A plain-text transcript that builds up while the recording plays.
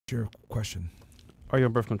your question? Are you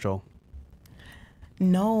on birth control?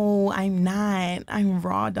 No, I'm not. I'm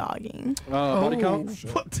raw dogging. Body count?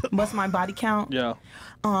 What's my body count? Yeah.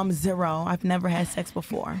 0. I've never had sex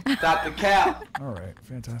before. Stop the cap. All right,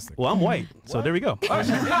 fantastic. Well, I'm white, so there we go. Hurt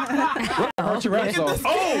your reps off.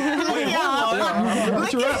 Oh, wait, hold on.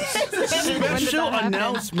 Hurt your reps. Special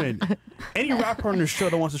announcement. Any rapper on the show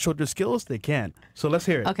that wants to show their skills, they can. So let's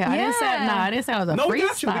hear it. Okay, I didn't say I was a No, we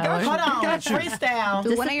got you. We got freestyler. you. Hold on. We got you. Freestyle.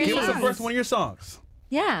 Do one of your Give us the songs. first one of your songs.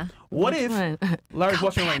 Yeah. What if Larry's Go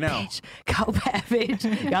watching bad right now? Bitch. Go bad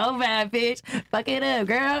bitch. Go bad bitch. Fuck it up,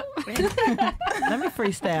 girl. Let me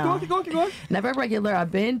freestyle. Keep going. Never regular,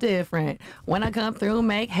 I've been different. When I come through,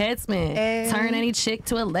 make head spin. Turn any chick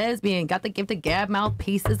to a lesbian. Got the gift of gab,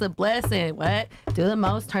 mouthpiece is a blessing. What? Do the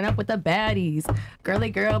most, turn up with the baddies. Girly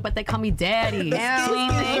girl, but they call me daddy. Sweet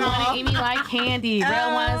thing, wanna eat me like candy.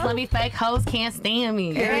 Real ones love me, fake hoes can't stand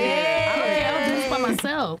me. I'll do this by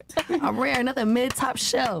myself. I'm rare, nothing mid-top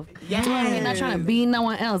shelf. Yes. I'm not trying to be no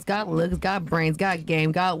one else. Got looks, got brains, got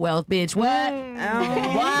game, got wealth, bitch. What?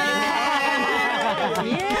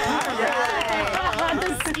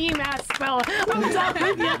 The scheme ass spell. I'm done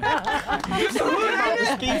with you.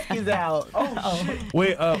 Ski's out. Oh, shit.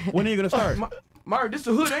 Wait, when are you going to start? Mario, this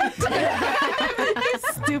the hood, ain't it?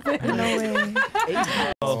 Stupid. No way.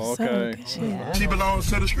 Oh, okay. She belongs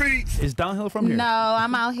to the streets. Is downhill from here? No,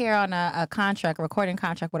 I'm out here on a contract, a recording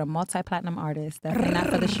contract with a multi-platinum artist. That's not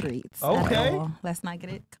for the streets. Okay. Let's not get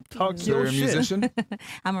it. Talk So you're your a shit. musician?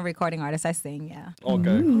 I'm a recording artist. I sing, yeah.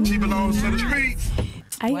 Okay. She belongs to the streets.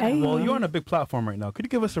 Well, you're on a big platform right now. Could you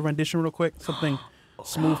give us a rendition real quick? Something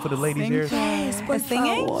smooth for the ladies' ears? Singing?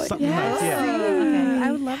 Something nice, yeah.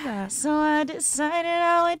 I would love that. So I decided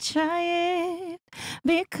I would try it.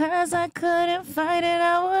 Because I couldn't fight it,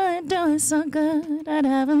 I would do it so good. I'd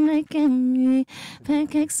have him making me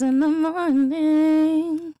pancakes in the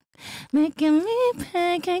morning. Making me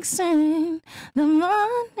pancakes in the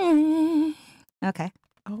morning. Okay.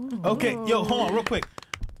 Okay, yo, hold on real quick.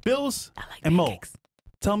 Bills and Mo,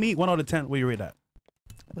 tell me 1 out of 10 where you rate that.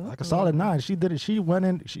 Like a solid 9. She did it. She went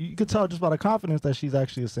in. You could tell just by the confidence that she's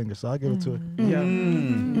actually a singer. So I'll give it to her. Yeah.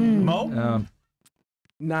 Mo?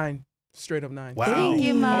 9. Straight up 9. Wow. Thank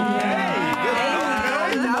you, Mom.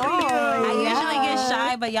 I I usually get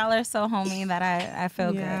shy, but y'all are so homey that I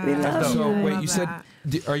feel good. So wait, you said,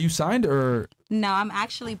 are you signed or? No, I'm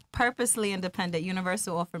actually purposely independent.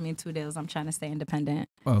 Universal offered me 2 deals. I'm trying to stay independent.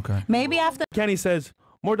 Okay. Maybe after. Kenny says,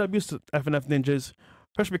 more W's to FNF ninjas.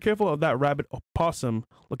 First, be careful of that rabbit opossum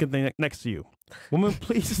looking thing next to you. Woman,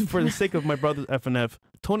 please, for the sake of my brother's FNF,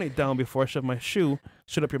 tone it down before I shove my shoe,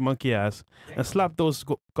 shut up your monkey ass, and slap those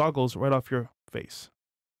goggles right off your face.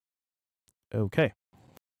 Okay.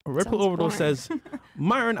 Ripple Overdose says,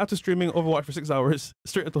 Myron, after streaming Overwatch for 6 hours,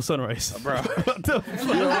 straight until sunrise. Bro. What the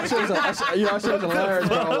fuck? Yo, I shit was hilarious,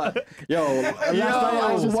 bro. Like, last night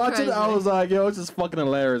I was watching it, I was like, yo, it's just fucking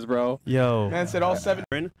hilarious, bro. Yo. Man said all 7.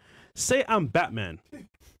 Say I'm Batman.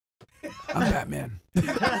 I'm Batman.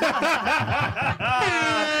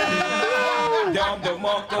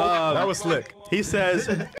 That was slick. He says,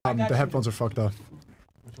 The headphones are fucked up.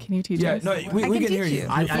 Can you teach us? No, we can hear you.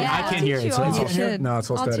 I can't hear it. So I'll it's no, it's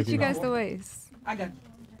all I'll static. teach you guys the ways. I got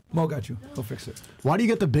Mo got you. He'll fix it. Why do you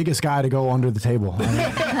get the biggest guy to go under the table? I mean,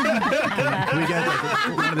 we get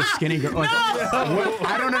like one of the skinny girls. Like,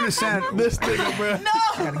 I don't understand this thing, bro.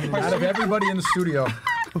 No. Out of everybody in the studio.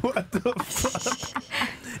 what the fuck?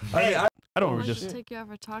 I don't Let's just take you out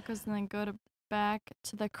for tacos and then go back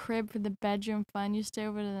to the crib for the bedroom fun. You stay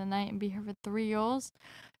over to the night and be here for 3 years.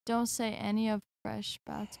 Don't say any of Fresh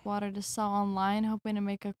Bath's water to sell online, hoping to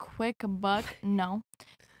make a quick buck. No.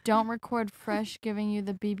 Don't record Fresh giving you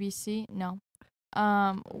the BBC. No.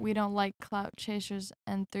 We don't like clout chasers.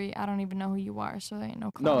 And 3, I don't even know who you are, so there ain't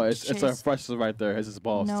no clout No, it's chase. a Fresh right there. It's his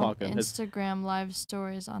balls No talking. Instagram live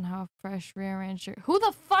stories on how Fresh rearranged your... Who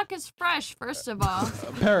the fuck is Fresh, first of all?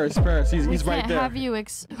 Paris. He's right there. Have you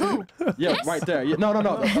who? Yeah, This? right there. Yeah, no.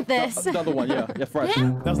 This? The other one, yeah, Fresh.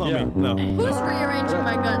 That's not me. No. Who's rearranging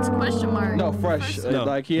my guts? Question mark. No, Fresh. No,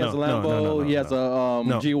 Like he has a Lambo. no, he has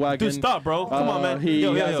a G-Wagon. Dude, stop, bro. Come on, man. He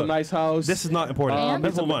has a nice house. This is not important.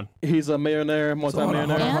 Let's move on. He's a millionaire, Hold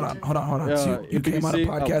multi-millionaire. on. Yeah, So you came on a BBC,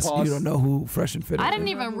 podcast and you don't know who Fresh and Fit is. I didn't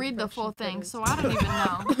even read the full thing, so I don't even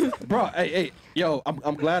know. Bro, hey, yo,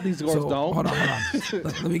 I'm glad these girls don't. Hold on.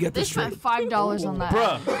 Let me get They this straight. spent $5 on that.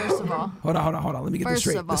 Bruh. First of all. Hold on. Let me get this First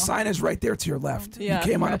straight. of The all. sign is right there to your left. Yeah, you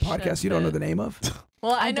came on a Fresh podcast and you don't know Fit. the name of?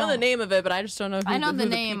 Well, I know don't. the name of it, but I just don't know who I know who the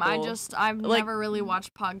name. people- I've like- never really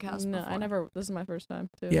watched podcasts No, before. I never. This is my first time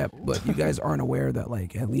too. Yeah, but you guys aren't aware that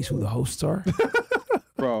like at least who the hosts are.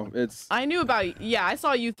 Bro, it's I knew about. Yeah, I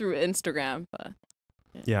saw you through Instagram, but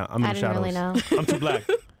Yeah, I'm in I the didn't shadows. really know. I'm too black.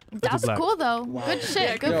 That's black. cool though. Good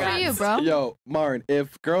shit. Good for you, bro. Yo, Martin,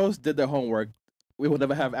 if girls did their homework, we would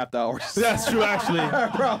never have after hours. That's true, actually.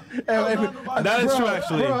 Bro, That is true,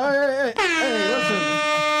 actually. Bro, hey, listen.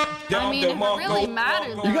 I mean, if it really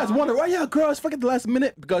matters. You guys wonder why girls fucking the last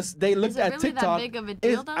minute because they looked Is it at really TikTok. that big of a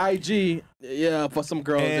deal, though? IG, yeah, for some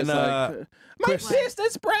girls, And, it's like my Chris,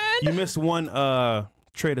 business brand. You missed one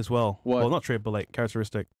trait as well. What? Well, not trait, but like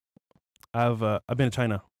characteristic. I've been to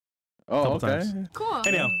China. Oh, couple okay. times. Cool.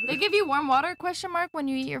 Anyhow. They give you warm water? When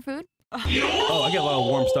you eat your food? Oh, I get a lot of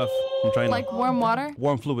warm stuff from China. Like warm water?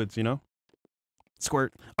 Warm fluids, you know?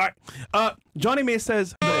 Squirt. All right. Johnny May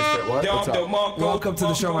says, What's up? Welcome to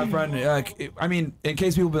the show, my friend. I mean, in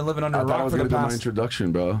case people have been living under a I thought I rock was for the gonna do my past.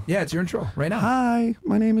 introduction, bro. Yeah, it's your intro right now. Hi,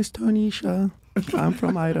 my name is Tonisha. I'm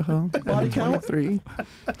from Idaho. Body count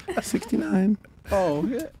 69. Oh,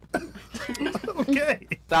 yeah. okay.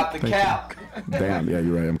 Stop the cap. Damn, yeah,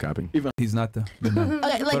 you're right. I'm capping. He's not the.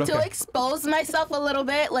 Okay, like But to okay. expose myself a little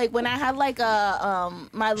bit, like when I had like a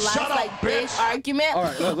my last big argument. All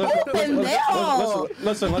right,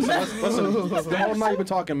 listen. The whole night you've been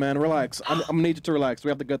talking, man. Relax. I'm gonna need you to relax. We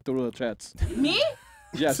have to get through the chats. Me?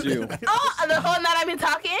 Yes, you. Oh, the whole night I've been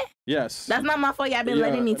talking? Yes. That's not my fault. Y'all been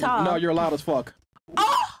letting me talk. No, you're loud as fuck.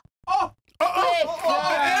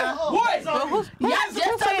 Y'all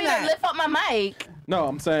just told me to lift up my mic. No,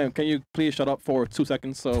 I'm saying, can you please shut up for 2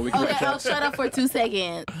 seconds so we can Okay, get I'll shut up for 2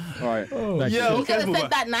 seconds. All right. Thank yeah, you. You could have said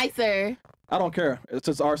that nicer. I don't care. It's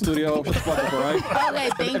just our studio. Shut the fuck up, all right? Okay,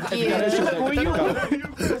 thank you.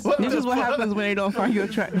 This is what happens when they don't find you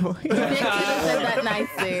attractive. You could have said that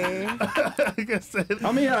nicer.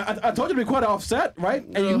 I mean, I told you to be quite offset, right?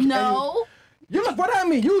 And you, No. You look right at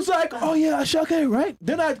me. You was like, oh yeah, okay, right?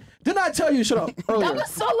 Didn't I tell you to shut up earlier? That was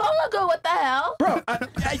so long ago. What the hell? Bro,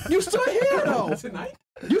 you still here though? Tonight?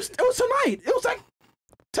 It was tonight. It was like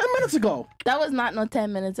 10 minutes ago. That was not no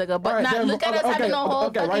 10 minutes ago. But Right, now then, look at us having a whole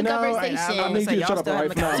fucking right now, conversation. I need you to shut up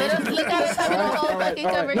right now. Look at us having a whole fucking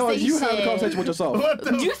conversation. No, you have a conversation with yourself.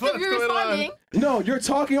 You're responding. No, you're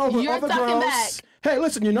talking over You're other talking girls. back. Hey,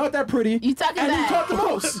 listen, you're not that pretty. You talking and back. you talk the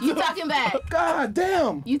most. You talking back. God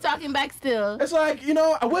damn. You talking back still. It's like, you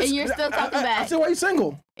know, I wish. And you're still talking I back. said, why you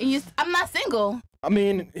single? And I'm not single. I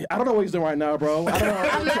mean, I don't know what he's doing right now, bro. I don't know.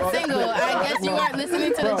 I'm not single. I guess you weren't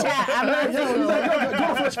listening to the chat. I'm not single. Go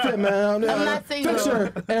to Fresh&Fit, man. I'm not single. Fix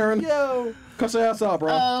her, Aaron. Yo. Cuss your ass out,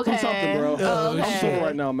 bro. Okay. Do something, bro. Okay. I'm single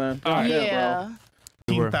right now, man. Yeah. Bro.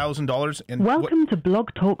 $15,000 and Welcome to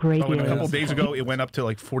Blog Talk Radio. and a couple days ago it went up to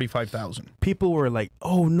like 45,000. People were like,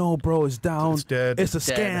 "Oh no, bro, it's down. It's dead. It's a It's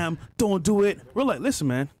dead. scam. Don't do it." We're like, "Listen,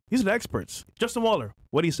 man. These are the experts." Justin Waller,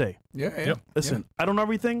 what do you say? Yeah. Listen, I don't know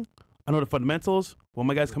everything. I know the fundamentals. When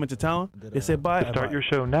my guys come into town, they say bye. To start your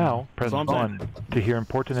show now, press That's all I'm 1. To hear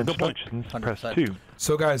important It's a good point. instructions, press 2.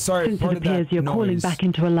 So, guys, sorry. Since it part of appears that you're calling noise. back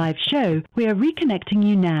into a live show, we are reconnecting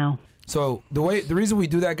you now. So the reason we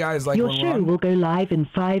do that, guys, like Your when we're show on- will go live in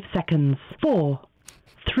 5 seconds. 4,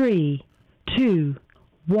 3, 2,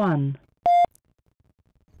 1.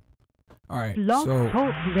 All right. Blog so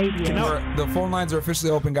Talk Radio. the phone lines are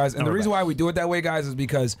officially open, guys, and the reason why we do it that way, guys, is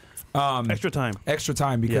because extra time. Extra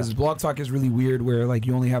time because Blog Talk is really weird, where like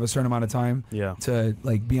you only have a certain amount of time. To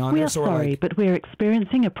like be on We there. are So sorry, we're like, but we're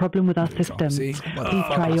experiencing a problem with our system. see? Please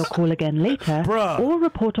try your call again later or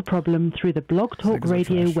report a problem through the Blog Talk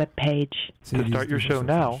Radio webpage. To start your show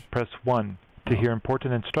now, press 1. To hear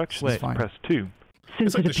important instructions, press 2.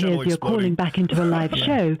 Since it appears you're calling back into a live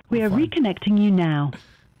show, we are reconnecting you now.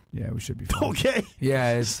 yeah, we should be fine. Okay.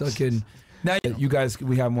 Yeah, it's fucking. Now you guys,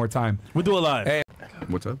 we have more time. We'll do it live. Hey,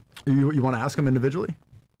 What's up? You want to ask him individually?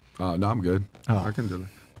 No, I'm good. I can do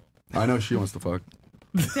it. I know she wants to fuck.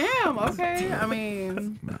 Damn, okay. I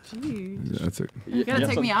mean, jeez. Yeah, that's it. You gotta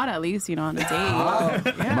take me out at least, you know, on a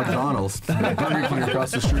date. McDonald's. Burger King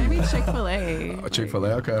across the street. Maybe Chick-fil-A.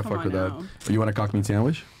 Chick-fil-A. Okay, I fuck with that. now. You want a cock meat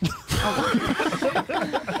sandwich?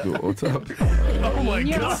 What's up? Oh my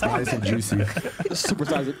God. Nice and juicy.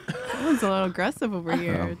 Supersize it. That was a little aggressive over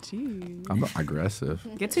here. Jeez. I'm not aggressive.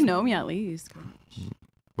 Get to know me at least.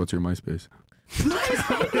 What's your MySpace?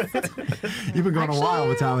 You've been going a while,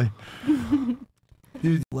 Vitaly.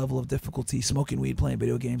 dude, level of difficulty: smoking weed, playing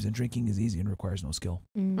video games, and drinking is easy and requires no skill.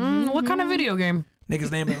 What kind of video game?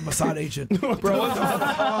 Nigga's name is Mossad Agent. Bro, what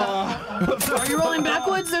the Are you rolling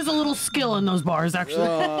backwards? There's a little skill in those bars, actually.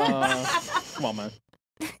 Come on, man.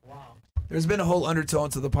 There's been a whole undertone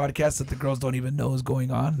to the podcast that the girls don't even know is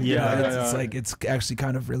going on. It's like it's actually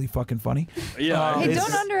kind of really fucking funny. Yeah. Hey, it's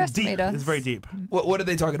don't underestimate deep. us. It's very deep. What are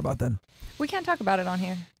they talking about then? We can't talk about it on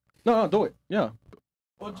here. No, do it. Yeah.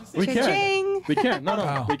 We can't. Cha-ching. We can't.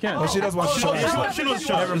 No, we can't. Oh, she does watch the show. She knows the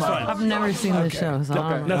show. Never It's mind. fine. I've never seen this show, so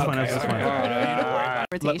I don't know. That's fine. That's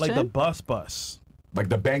fine. Like the bus. Like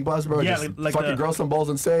the bang bus, bro? Yeah, just like fucking the- grow some balls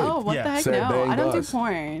and say. Oh, what the heck? Say No, bang I don't do bus.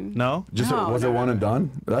 porn. No? Just No, was it one and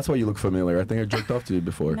done? That's why you look familiar. I think I jerked off to you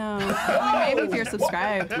before. No. Maybe if you're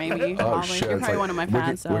subscribed, maybe. Oh Probably. shit! You're It's probably like, one of my we can-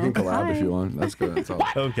 fans. We can so. collab if Hi. you want. That's good. That's all.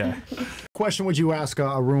 Okay. Question would you ask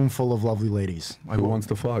a room full of lovely ladies? Who wants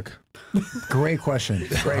to fuck? Great question.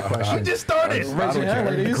 Great question. You just started. Raise your hand,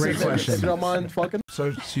 ladies. Great question. If you don't mind fucking.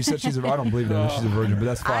 So she said she's a. I don't believe that she's a virgin, but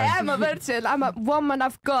that's fine. I am a virgin. I'm a woman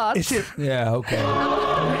of God. Yeah. Okay.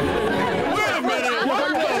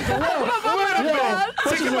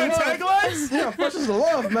 Taking my taglines? Yeah, fresh is the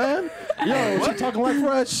love, man. Yo, she talking like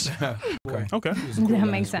fresh. Okay. That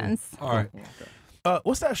makes sense. All right.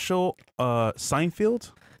 What's that show?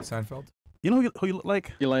 Seinfeld? Seinfeld? You know who you look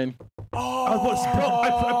like? Elaine. Oh,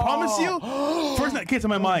 I promise you. First that came to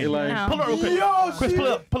my mind. Elaine. No. Pull up real quick. Yo, Chris, she-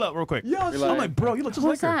 pull up real quick. Yo, I'm like, bro, you look just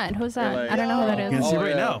Who's like her. that? Who's that? Elaine. I don't know who that You is. can see Oh, right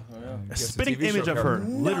yeah. now. Oh, yeah. A It's a spitting TV image show of her. cover.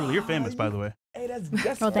 Literally, you're famous, by the way. Hey,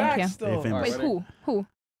 that's Oh, thank you. You're famous. Wait, who? Who?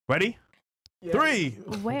 Ready? 3,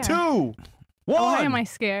 Where? 2, 1. Why am I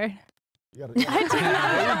scared? I do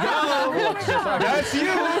not. That's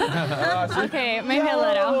you. Okay, maybe a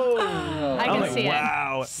little. I I'm can like, see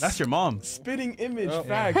wow, that's your mom. Spitting image.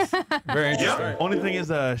 Facts. Very interesting. Only thing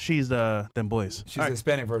is, she's them boys. She's the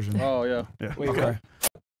Hispanic version. Oh, yeah. Okay.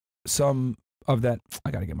 Some of that.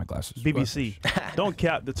 I gotta get my glasses. BBC. Don't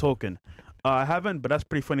cap the token. I haven't, but that's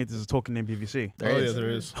pretty funny. There's a token named BBC. There is. There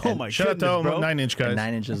is. Oh my Shout goodness, out to bro. 9 Inch guys.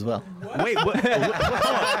 9 Inch as well. Wait, what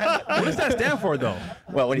does that stand for, though?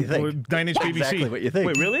 Well, what do you think? 9 Inch BBC. Exactly what you think.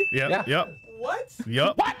 Wait, really? Yep. Yeah. Yep. What?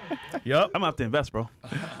 Yep. Yep. I'm gonna have to invest, bro.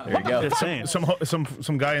 There you go. Just saying.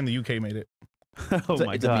 Some guy in the UK made it. Oh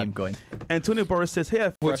my It's a god. meme going. Antonio Boris says,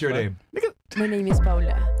 "Hey, What's your name? My name is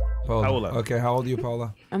Paula. Paula. Okay. How old are you,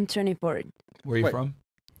 Paula? I'm 24. Where are you Wait. from?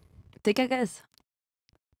 Take a guess.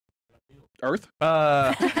 Earth?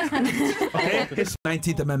 okay. His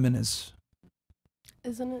 19th Amendment is.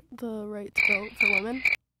 Isn't it the right to vote for women?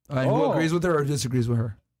 And who agrees with her or disagrees with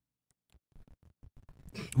her?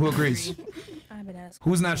 Who agrees? I've been asking.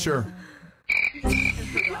 Who's not sure?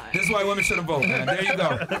 This is why women shouldn't vote, man. There you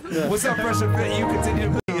go. What's up, Fresh and Fit? You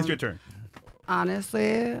continue. It's your turn.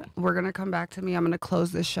 Honestly, we're gonna come back to me. I'm gonna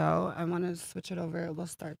close the show. I want to switch it over. We'll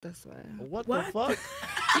start this way. What the fuck?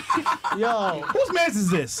 Yo. Whose man's is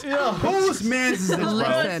this? Yo. Whose man's is this, bro?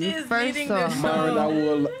 Listen, first off, Myron, I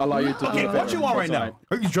will allow you to. Okay, what you want right now?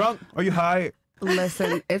 Are you drunk? Are you high?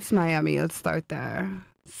 listen, it's Miami. Let's start there.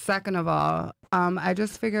 Second of all, I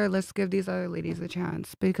just figured let's give these other ladies a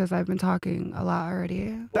chance because I've been talking a lot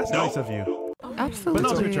already. That's nice of you. Absolutely.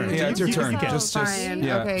 But no, it's your turn. Yeah, it's your You turn. can- Just, Fine.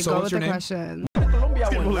 yeah. Okay, So go what's with your the name? question. Colombia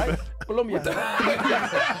one, right? Colombia.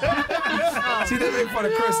 See, they make fun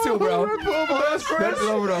of Chris too, bro. That's an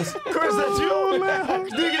overdose. Chris, that's you, man.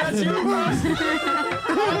 Dig, that's you,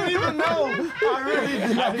 I don't even know. I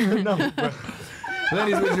really don't even know, bro.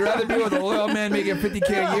 Ladies, would you rather be with a loyal man making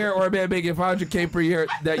 $50K a year or a man making $500K per year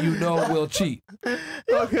that you know will cheat?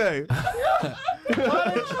 Okay.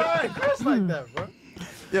 Why they try Chris like that, bro?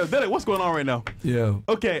 Yo, Billy, what's going on right now? Yeah.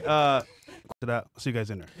 Okay, to that. See you guys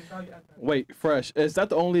in there. Wait, Fresh, is that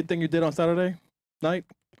the only thing you did on Saturday night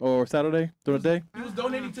or Saturday during the day? He was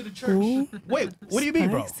donating to the church. Wait, what do you mean,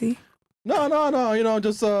 bro? No. You know,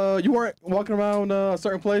 just you weren't walking around a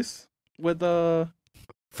certain place with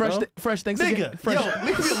Fresh, no? fresh things. Nigga, Fresh. yo,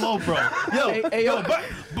 leave me alone, bro. Yo, Hey, yo.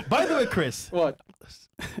 by the way, Chris. What?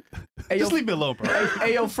 Hey, Just yo, leave me alone, bro.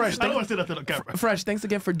 Hey, yo, Fresh. I don't want to sit up to the camera. Fresh, thanks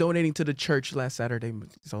again for donating to the church last Saturday.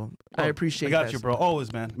 So I appreciate I got that. you, bro.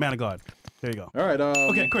 Always, man. Man of God. There you go. All right.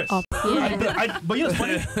 Okay, Chris. Oh, But you know what's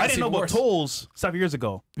funny? I didn't know about tolls 7 years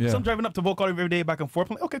ago. Yeah. So I'm driving up to Vocal every day, back and forth.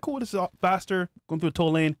 I'm like, okay, cool. This is faster. Going through a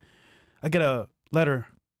toll lane. I get a letter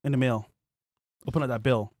in the mail. Open up that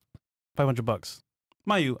bill. $500.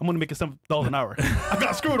 Mind you, I'm only making $7 an hour. I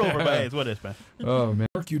got screwed over, but hey, it's what it is, man. Oh, man.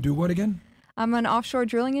 You do what again? I'm an offshore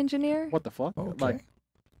drilling engineer What the fuck? Okay. Like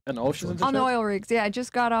an ocean on the oil rigs. Yeah, I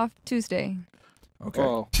just got off Tuesday. Okay.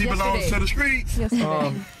 Oh. She belongs to the streets.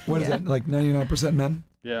 Yesterday. What is that? Like 99% men?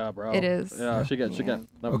 Yeah, bro. It is. Yeah, she got.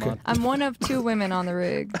 Never Okay. mind. I'm one of 2 women on the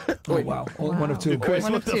rig. Oh, wow. Only one of two. Chris,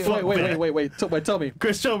 One of what the 2. fuck? Wait. Tell me.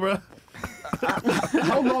 Chris, chill, bro.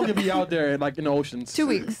 How long you be out there, like in the oceans? 2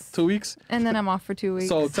 weeks. 2 weeks. And then I'm off for 2 weeks.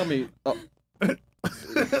 So tell me,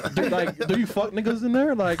 do you fuck niggas in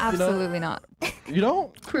there? Like, Absolutely not. You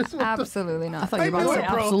don't? Chris, Absolutely not. I thought you were about to say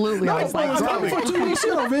absolutely. I was like, I'm for 2 weeks,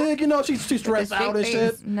 Rig. You know, she's stressed out and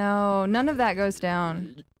shit. No, none of that goes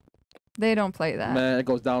down. They don't play that. Man, it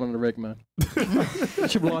goes down on the rig, man. That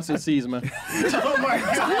shit belongs to the seas, man. Oh my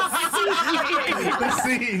God. The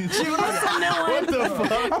seas. What the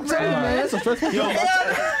fuck? I'm telling you, man. It's a stressful Yo, job.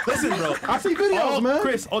 listen, bro. I see videos, man.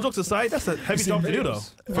 Chris, all jokes aside, that's a heavy jump to do, though,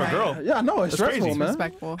 for a girl. Yeah, I know. It's That's stressful, crazy. man.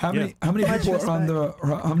 Respectful. How many people are on the?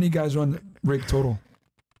 How many guys are on the rig total?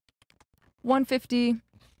 150.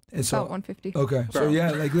 It's About all- 150. Okay, so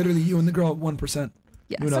yeah, like literally you and the girl 1%.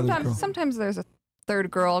 Yeah. You and another girl. Sometimes there's a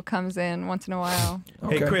third girl comes in once in a while.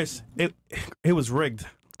 Hey, Chris, it was rigged.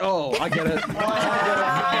 Oh, I get it.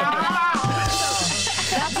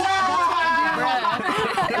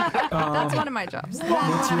 That's one of my jobs. what's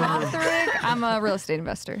your- Off the rig, I'm a real estate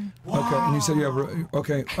investor. Okay, and you said you have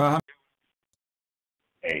okay.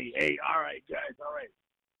 Hey, all right, guys, all right.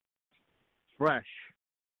 Fresh.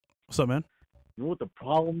 What's up, man? You know what the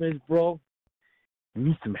problem is, bro? You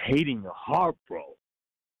need some hate in your heart, bro.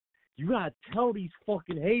 You gotta tell these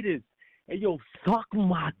fucking haters, hey, yo, suck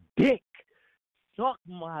my dick. Suck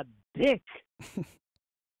my dick.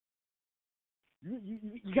 you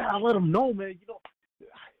gotta let them know, man. You know,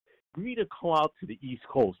 you need to come out to the East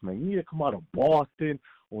Coast, man. You need to come out of Boston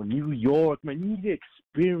or New York, man. You need to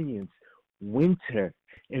experience winter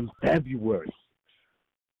in February.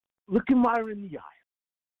 Look at Myra in the eye.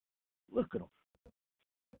 Look at him.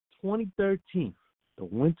 2013, the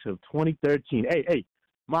winter of 2013. Hey,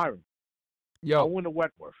 Myron. Yo. I went to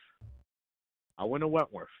Wentworth.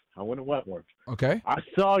 Okay. I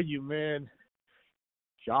saw you, man,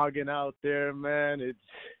 jogging out there, man.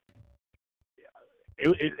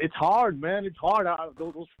 It's hard, man. It's hard.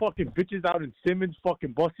 Those fucking bitches out in Simmons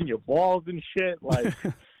fucking busting your balls and shit. Like,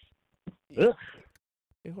 ugh.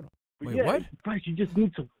 Hey, hold on. But Wait, yeah, what? Fresh, you just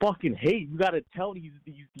need some fucking hate. You gotta tell these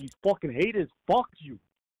fucking haters, fuck you.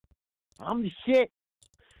 I'm the shit.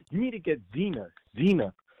 You need to get Xena.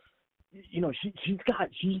 You know, she's got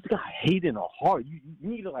hate in her heart. You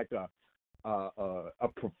need like a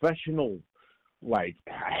professional like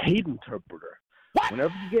hate interpreter. What?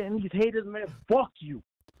 Whenever you get any haters, man, fuck you.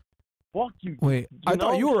 Fuck you. Wait, I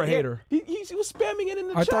thought you were a hater. He was spamming it in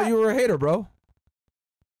the I chat. thought you were a hater, bro.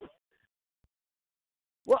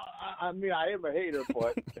 Well, I mean, I am a hater,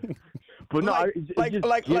 but no,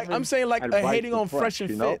 like I'm saying, like a hating on Fresh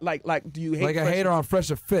and Fit. Like, do you hate Like a Fresh hater and on Fresh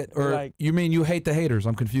and Fit, or Like- you mean you hate the haters?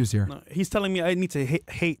 I'm confused here. No, he's telling me I need to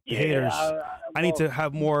hate the haters. I need to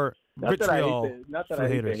have more not that I hate vitriol not for that I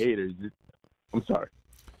hate haters. the haters. I'm sorry.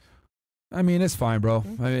 I mean, it's fine, bro.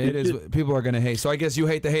 I mean, it is. People are gonna hate. So I guess you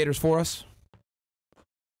hate the haters for us.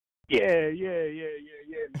 Yeah.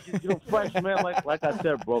 You know, Fresh, man, like I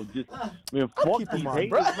said, bro, just, man, fuck these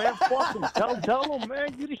haters, man. Fuck them. Tell them,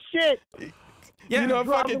 man, you the shit. Yeah, you know,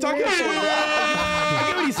 fucking talking shit, bro. I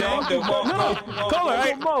get what he's saying. No, call her,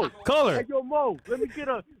 right? Mo. Call her. Hey, yo, Mo, let me get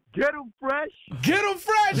him fresh. Get him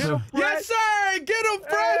fresh. Get 'em fresh. Yes, sir. Get him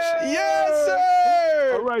fresh. Hey. Yes,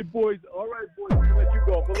 sir. All right, boys. I'm gonna let you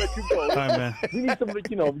go. All right, man. We need some,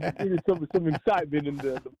 you know, we need some excitement in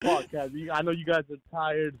the podcast. I know you guys are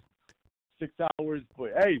tired. 6 hours, but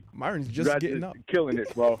hey, Myron's you just guys getting are up. killing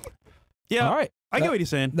it, bro. Yeah, All right. I get what he's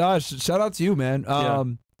saying. No, shout out to you, man.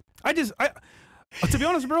 I to be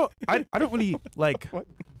honest, bro, I don't really like.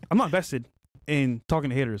 I'm not invested in talking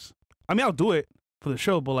to haters. I mean, I'll do it for the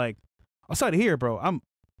show, but like outside of here, bro, I'm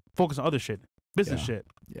focused on other shit, business shit.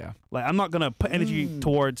 Yeah. Like I'm not gonna put energy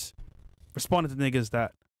towards responding to niggas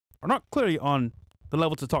that are not clearly on the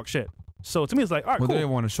level to talk shit. So to me, it's like, all right, Well, cool. they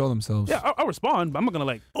didn't want to show themselves. Yeah, I'll respond, but I'm not gonna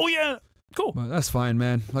like, oh yeah, cool. But that's fine,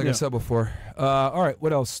 man. Like I Yeah. said before. All right,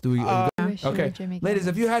 what else do we? Okay, ladies,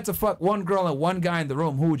 if you had to fuck one girl and one guy in the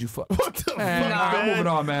room, who would you fuck? What the fuck, man? Moving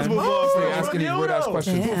on, man. Let's move on. Stay asking these weird ass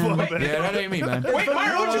questions. Yeah. Yeah, that ain't me, man. Wait,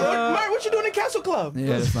 Myron, what you doing in Castle Club?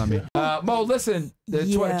 Yeah, that's not me. Mo, listen, the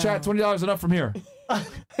chat, $20 and up from here.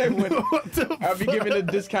 I'll be giving a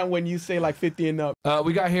discount when you say like 50 and up.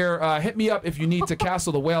 We got here. Hit me up if you need to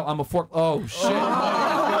castle the whale. I'm a fork. Oh shit.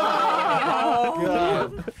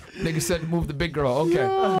 Nigga said move the big girl.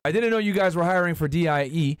 Okay. I didn't know you guys were hiring for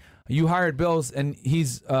DIE. You hired Bills, and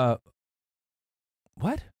he's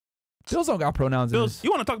what? Bills don't got pronouns. Bills, you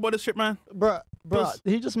want to talk about this shit, man? Bro, Bills.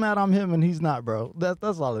 he just mad I'm him and he's not, bro.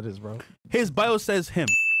 That's all it is, bro. His bio says him.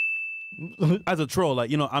 As a troll, like,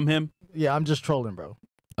 you know, I'm him. Yeah, I'm just trolling, bro.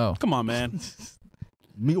 Oh, come on, man.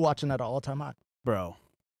 Me watching that all time high. Bro.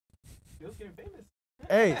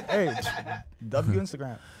 Hey, W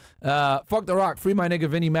Instagram. Fuck the Rock. Free my nigga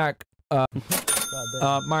Vinnie Mac.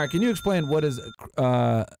 Maya, can you explain what is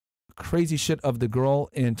crazy shit of the girl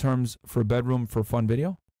in terms for bedroom for fun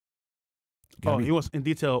video? Oh, he wants in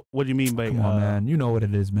detail. What do you mean by? Come on, man. You know what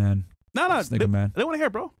it is, man. No, This nigga, man. They want to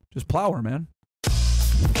hear, bro. Just plow her, man.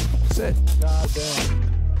 That's it. God damn.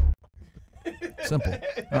 Simple.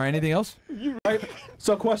 All right, anything else? Right.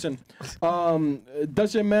 So, question: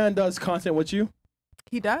 does your man does content with you?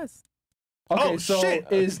 He does. Okay, so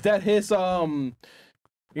is that his on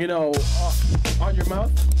your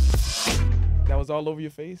mouth? That was all over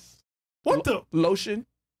your face. What the lotion?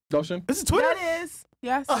 Lotion. This is Twitter. That is.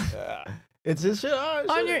 Yes. It's his shit.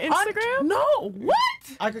 On your Instagram? No. What?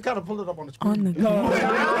 I could kind of pull it up on the screen. On the I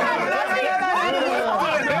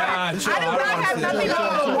do not have nothing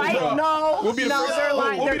on white. No, We'll be the first- they're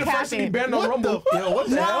lying. we'll be They're the first to be capping. banned on Rumble. Yo, what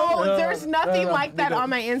the No, hell? there's nothing like that on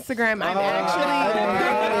my Instagram. I'm actually.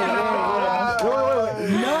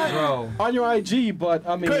 Not on your IG, but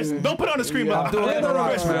I mean. Chris, don't put it on the screen, I'm doing it in the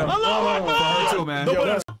rocks, man. For her too, man. Don't put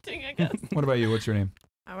it on. What about you? What's your name?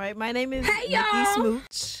 All right, my name is Nikki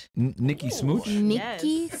Smooch. Nikki Smooch?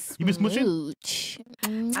 Nikki Smooch. You been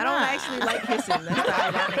smooching? I don't actually like kissing. That's the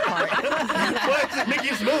ironic part. What?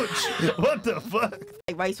 Nikki Smooch? What the fuck?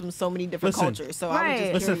 Like rice from so many different cultures, so I was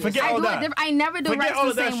just Listen, curious. forget all that. I never do Forget rice all the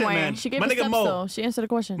of that same shit, way. man. She gave My the nigga steps, Mo. though. She answered the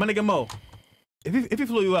question. My nigga Mo. If he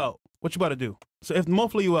flew you out, what you about to do? So if Mo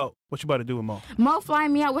flew you out, what you about to do with Mo? Mo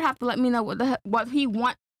flying me out would have to let me know what he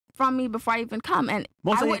want from me before I even come, and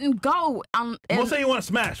Mo I say- wouldn't go. Mo say you want to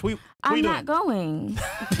smash. What I'm you not doing? going.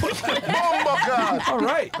 Oh my God! All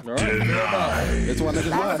right. That's one niggas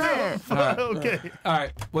That's left. it. All right. Okay. All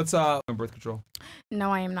right. What's birth control?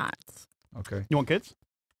 No, I am not. Okay. You want kids?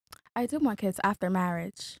 I do want kids after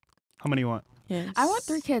marriage. How many you want? Yes. I want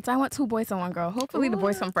 3 kids. I want 2 boys and 1 girl. Hopefully the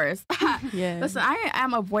boys come first. Yeah. Listen, I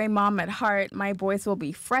am a boy mom at heart. My boys will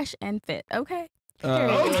be fresh and fit. Okay.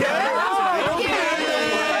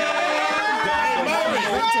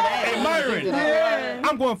 Hey, Myron.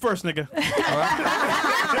 I'm going first, nigga.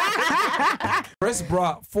 Chris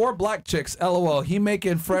brought 4 black chicks. LOL. He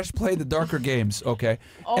making Fresh play the darker games. Okay.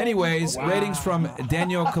 Anyways, ratings from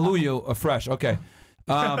Daniel Kaluuya. Fresh. Okay.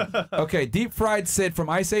 Okay. Deep fried Sid from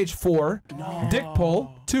Ice Age 4. Dick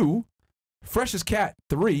Pull 2. Freshest Cat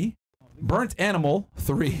 3. Burnt Animal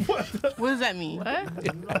 3. What does that mean?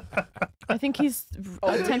 What? I think he's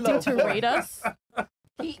attempting to rate us.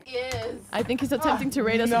 He is. I think he's attempting to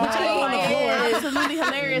rate us, No. which I find He is. absolutely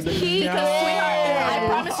hilarious. He Because, is. sweetheart, I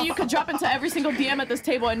promise you could drop into every single DM at this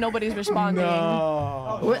table and nobody's responding.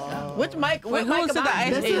 Which mic? Wait, What who mic said am the I?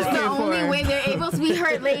 ice This age is the came only for? way they're able to be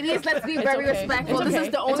heard, ladies. Let's be very okay. respectful. It's This okay.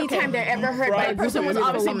 is the It's only okay. time they're ever heard by a That person was beautiful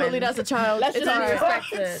obviously woman. bullied as a child. Let's It's just be alright.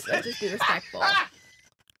 respected. Let's just be respectful.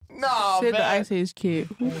 No, Shit, the ice age kid.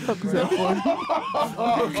 Who the fuck is that for?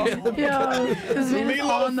 Yo, this man is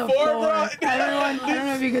on the floor. Everyone, I don't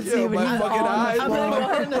know if you can see, but he's on the floor. I'm gonna go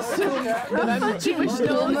ahead and assume that I'm Jewish.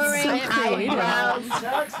 Boomerang eyebrows.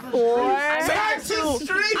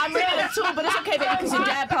 I'm rating a 2, but it's okay, baby, because your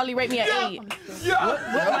dad probably rate me an 8. What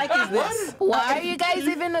mic is this? Why are you guys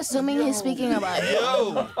even assuming he's speaking about you?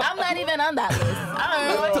 I'm not even on that list. I don't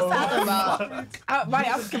know what you're talking about. I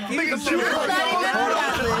was confused. I'm not even on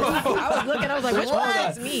that list. I was looking. I was like, which one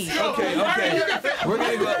is me? Okay. We're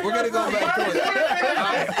gonna go back to it.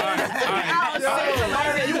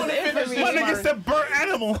 My nigga said burnt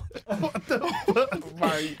animal. What the fuck?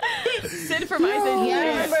 Sid from Ice Age. Yeah, I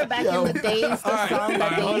remember back in the days, the song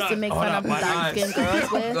that they used to make fun of dark-skinned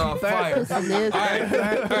girls with. Fire. Burnt pussy lips. All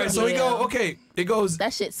right. So we go. Okay. It goes.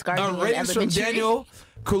 That shit scarred me in Ratings from elementary. Daniel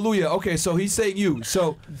Kaluuya. Okay, so he's saying you.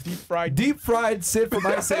 So deep fried Sid from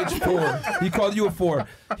Ice Age 4. He called you a 4.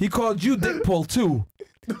 He called you Dick Pull 2.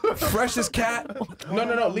 Freshest Cat.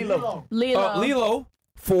 No, Lilo. Lilo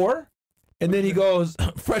 4. And then he goes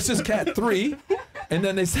Freshest Cat 3. And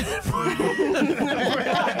then they said they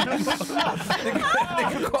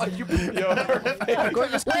called you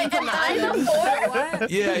Gorgeous queen from the I'm island. the 4?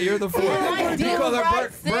 Yeah, you're the 4. You call her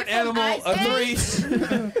burnt animal a 3.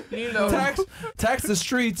 Tax the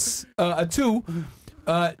streets a 2.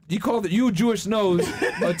 You called it you Jewish nose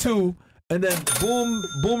a 2. And then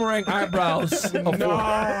boomerang eyebrows a 4. Wait,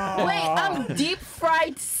 I'm deep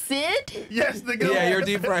fried Sid? Yes, nigga. Yeah, you're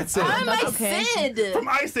deep fried Sid. I'm like Sid. From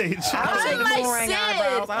Ice Age. I'm like Sid.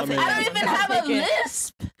 I don't even have a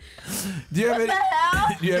lisp. Do you have What any? the hell?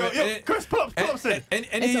 Do you have Yo, Chris, pull up, Sid.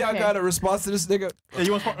 Any of y'all got a response to this nigga? Yeah,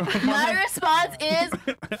 you want My response is,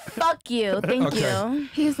 fuck you. Thank you.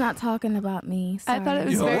 He's not talking about me. I thought it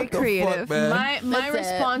was Yo, very what the fuck, creative. man? My That's it.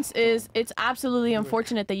 response is, it's absolutely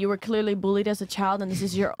unfortunate that you were clearly bullied as a child and this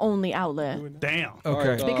is your only outlet. Damn.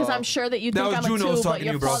 Okay. Because I'm sure that you That think was I'm a Juno's 2, but talking to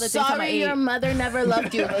your you, bro. father thinks I'm an Sorry, 8. your mother never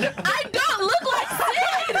loved you. I don't look like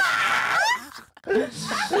Sid.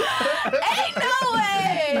 Ain't no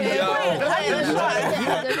way. Yo. Why you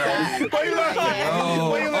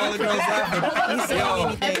laughing? All the girls laughing.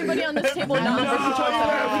 Yo. Everybody on this table knows that we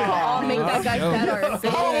can all make that guy fat or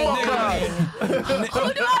Oh,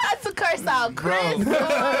 Who do I have to curse first off, Chris or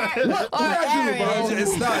Aaron.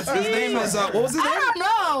 It's not. His name is what was his name? I don't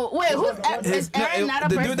know. Wait, is Aaron not a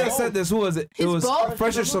the person? dude that said this, who was it? It was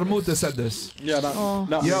Fresh and Sharmuta said this. Yeah, Yo,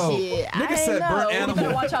 shit, nigga said burnt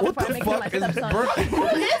animal. What the fuck is burnt? Who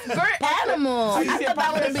is burnt animal? I thought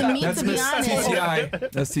that would have been me, to be honest.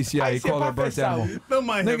 TCI. That's TCI. He called her burnt animal.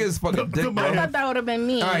 Nigga is fucking dick, bro. I thought that would have been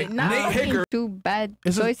me. All right, Nate Hicker. Two bad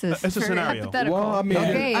choices. It's a scenario. Well, I mean,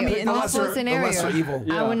 Okay, in the multiple lesser scenarios, evil.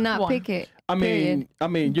 I would not pick it. I period.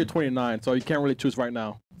 mean, you're 29, so you can't really choose right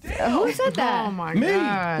now. Who said that? Oh my Me.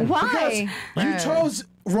 god. Why? Because you chose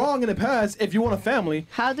wrong in the past. If you want a family.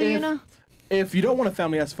 How do you know? If you don't want a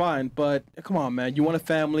family, that's fine. But come on, man, you want a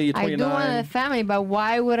family. You're 29. I do want a family, but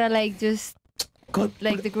why would I just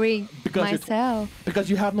degrade myself? Because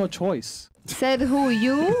you have no choice. Said who?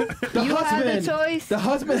 You? You have the choice. The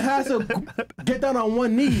husband has to get down on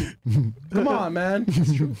one knee. Come on, man.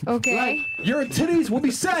 Okay. Like, your titties will be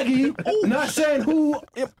saggy. Not saying who.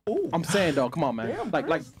 I'm saying though. Come on, man.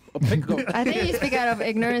 Like a pick. I think you speak out of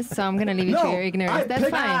ignorance, so I'm gonna leave you to your ignorance. That's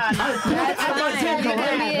fine. That's fine. You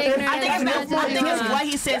can be ignorant. I think it's what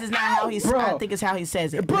he says is not how he's. I think it's how he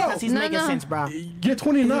says it. Because he's making sense, bro. You're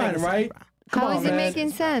 29, right? How is it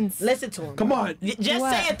making sense? Listen to him. Come on. Just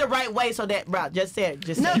say it the right way so that, bro, just say it.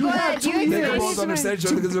 Just no, say go it. ahead. You They both understand each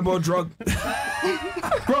other because they're both drunk. Bro,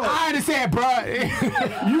 I understand, bro.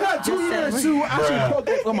 You got 2 years to actually cook.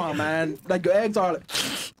 Come on, man. Like, your eggs are like...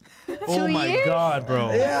 Oh my God,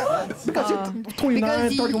 bro. Yeah. Because you're 29,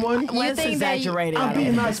 31. You think exaggerated. I'm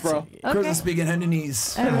being nice, bro. Chris is speaking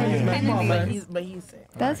Handanese. Come on, man. But he's saying.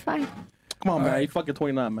 That's fine. Come on, man. You fucking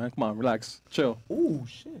 29, man. Come on, relax. Chill. Ooh,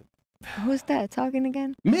 shit. Who's that talking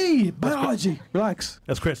again? Me, biology. Relax.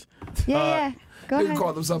 That's Chris. Yeah. Go They ahead.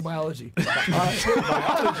 call themselves biology. Wait,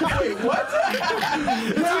 what?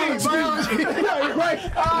 Biology. Right.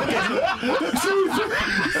 Oh,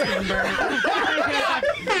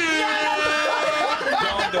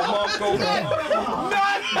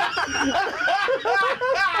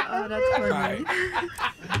 that's funny.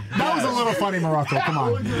 That was a little funny, Morocco. Come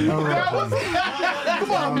on.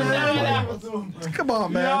 Come on, man. Come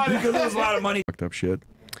on, man. Because there's a lot of money. Fucked up shit.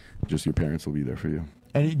 Just your parents will be there for you.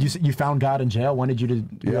 And you found God in jail? When did you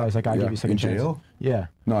realize that God gave you a second chance? Jail? Yeah.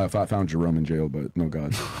 No, I found Jerome in jail, but no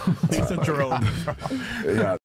God. Jerome. Yeah.